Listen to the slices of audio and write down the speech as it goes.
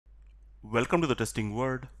Welcome to the testing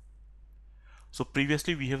world. So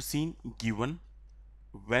previously we have seen given,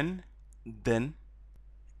 when, then,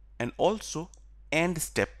 and also and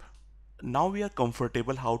step. Now we are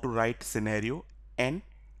comfortable how to write scenario and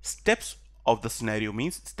steps of the scenario,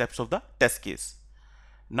 means steps of the test case.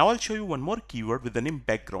 Now I'll show you one more keyword with the name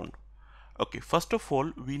background. Okay, first of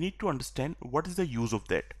all we need to understand what is the use of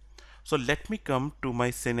that. So let me come to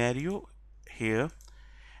my scenario here,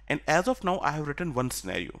 and as of now I have written one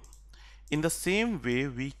scenario. In the same way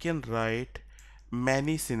we can write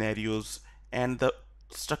many scenarios and the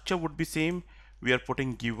structure would be same. We are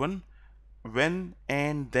putting given, when,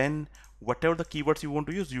 and then, whatever the keywords you want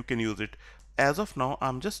to use you can use it. As of now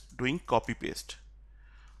I'm just doing copy paste,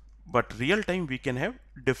 but real time we can have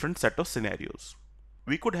different set of scenarios.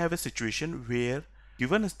 We could have a situation where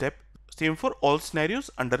given step same for all scenarios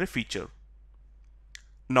under a feature.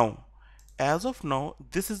 Now, as of now,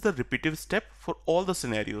 this is the repetitive step for all the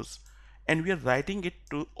scenarios, and we are writing it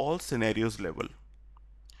to all scenarios level.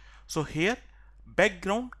 So here,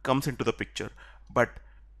 background comes into the picture, but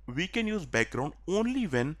we can use background only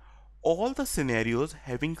when all the scenarios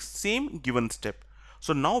having same given step.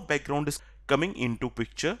 So now background is coming into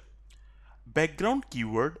picture. Background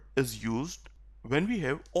keyword is used when we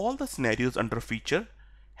have all the scenarios under feature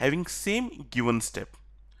having same given step.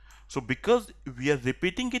 So because we are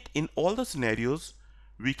repeating it in all the scenarios,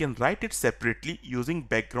 we can write it separately using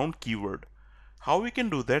background keyword. How we can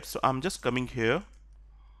do that? So I'm just coming here.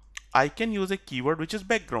 I can use a keyword which is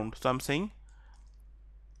background. So I'm saying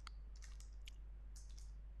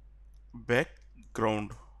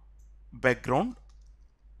background, background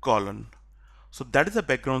colon. So that is a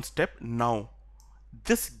background step. Now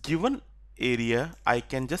this given area I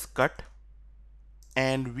can just cut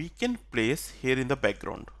and we can place here in the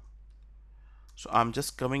background. So I'm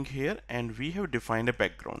just coming here and we have defined a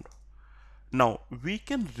background. Now we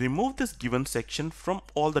can remove this given section from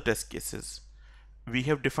all the test cases. We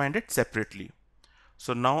have defined it separately.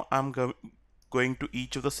 So now I'm going to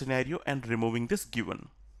each of the scenario and removing this given.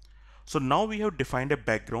 So now we have defined a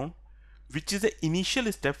background which is the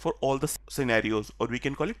initial step for all the scenarios, or we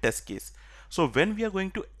can call it test case. So when we are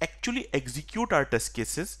going to actually execute our test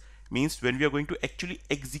cases, means when we are going to actually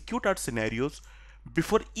execute our scenarios,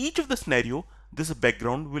 before each of the scenario this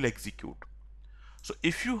background will execute. So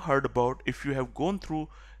if you heard about, if you have gone through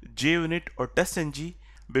JUnit or TestNG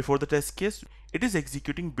before the test case, it is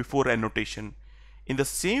executing before annotation. In the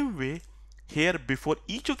same way, here before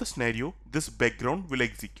each of the scenario, this background will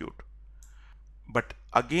execute. But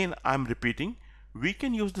again, I'm repeating, we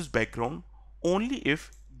can use this background only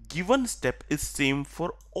if given step is same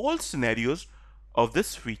for all scenarios of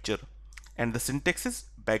this feature, and the syntax is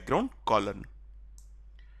background colon.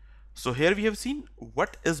 So here we have seen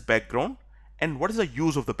what is background and what is the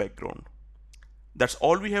use of the background. That's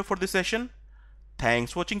all we have for this session.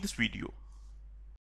 Thanks for watching this video.